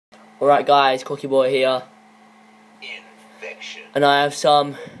Alright guys, Kwokyboi here. Infection. And I have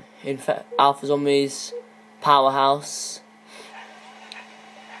some Alpha Zombies Powerhouse.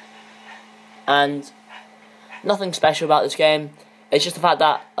 And nothing special about this game. It's just the fact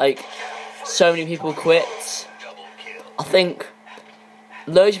that like so many people quit. I think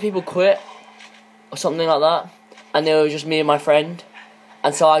loads of people quit or something like that. And it was just me and my friend.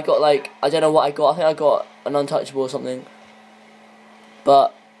 And so I got like, I don't know what I got. I think I got an untouchable or something.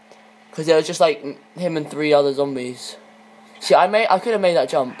 But because it was just like him and 3 other zombies. See, I could have made that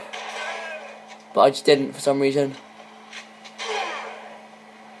jump, but I just didn't for some reason.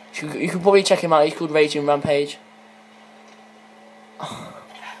 You can probably check him out. He's called Rampage.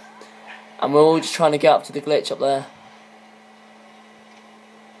 And we're all just trying to get up to the glitch up there.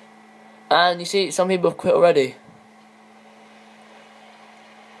 And you see, some people have quit already.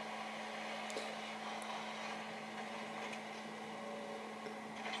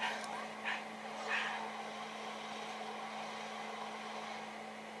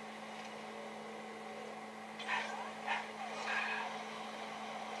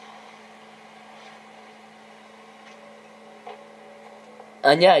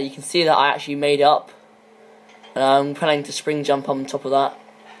 And yeah, you can see that I actually made it up. And I'm planning to spring jump on top of that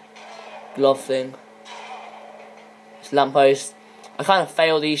glove thing. This lamppost. I kind of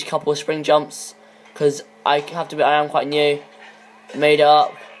failed these couple of spring jumps because I am quite new. Made it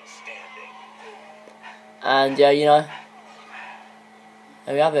up. And yeah, you know,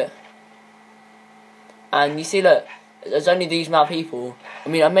 there we have it. And you see, look, there's only these amount of people. I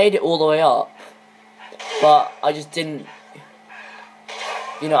mean, I made it all the way up, but I just didn't.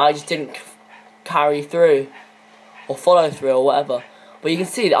 You know, I just didn't carry through or follow through or whatever. But you can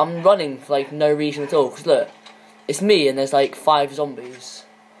see that I'm running for like no reason at all. Because look, it's me and there's like 5 zombies.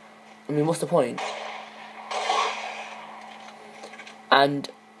 I mean, what's the point? And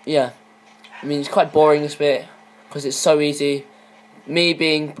yeah, I mean, it's quite boring this bit because it's so easy. Me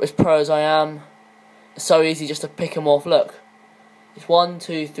being as pro as I am, it's so easy just to pick them off. Look, it's 1,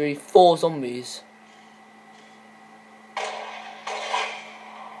 2, 3, 4 zombies.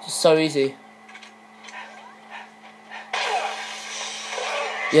 Just so easy.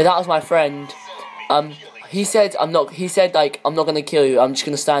 Yeah, that was my friend. He said like I'm not gonna kill you. I'm just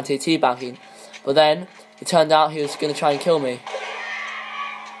gonna stand here teabagging. But then it turned out he was gonna try and kill me.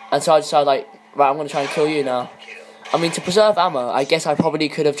 And so I decided like, right, I'm gonna try and kill you now. I mean, to preserve ammo, I guess I probably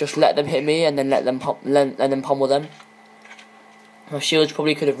could have just let them hit me and then let them pummel them. My shields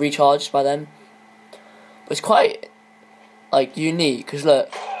probably could have recharged by then. But it's quite like unique because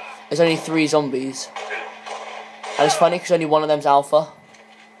look, there's only 3 zombies, and it's funny because only one of them's alpha.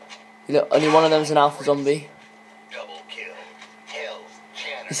 Look, only one of them's an alpha zombie.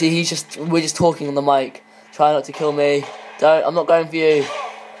 You see, we're just talking on the mic. Try not to kill me. Don't. I'm not going for you.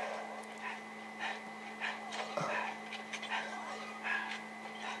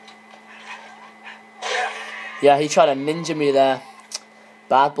 Yeah, he tried to ninja me there.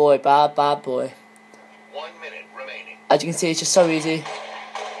 Bad boy, bad boy. 1 minute remaining. As you can see, it's just so easy.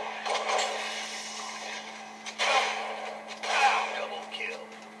 Double kill.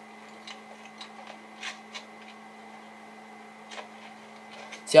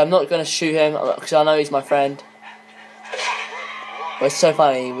 See, I'm not going to shoot him because I know he's my friend. But it's so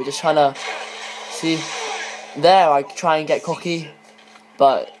funny. We're just trying to see. There, I try and get cocky,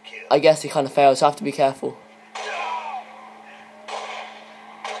 but I guess he kind of fails. So I have to be careful.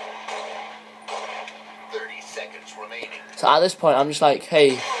 So at this point, I'm just like,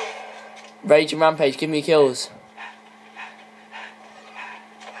 hey, Rage and Rampage, give me kills.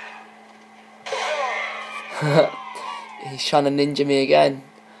 He's trying to ninja me again.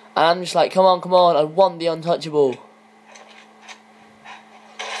 And I'm just like, come on, I want the untouchable.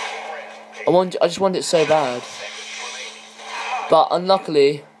 I just want it so bad. But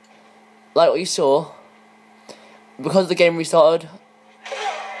unluckily, like what you saw, because the game restarted,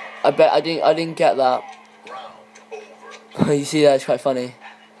 I bet I didn't get that. You see that, it's quite funny.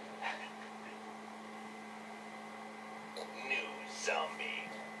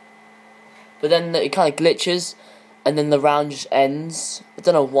 But then it kind of glitches, and then the round just ends. I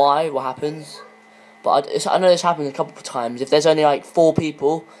don't know why, what happens. But I know this happened a couple of times. If there's only like 4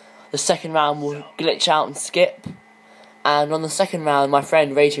 people, the second round will glitch out and skip. And on the second round, my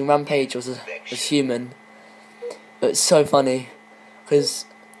friend Raging Rampage was human. It's so funny, because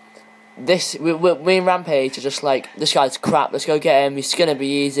me and Rampage are just like, this guy's crap, let's go get him, he's gonna be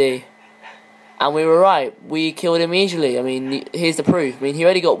easy. And we were right, we killed him easily. I mean, here's the proof. I mean, he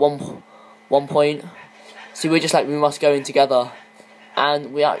already got one point. So we're just like, we must go in together.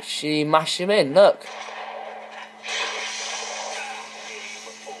 And we actually mashed him in, look.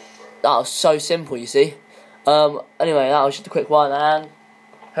 That was so simple, you see. Anyway, that was just a quick one, and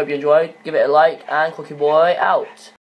hope you enjoyed. Give it a like, and Kwokyboi out.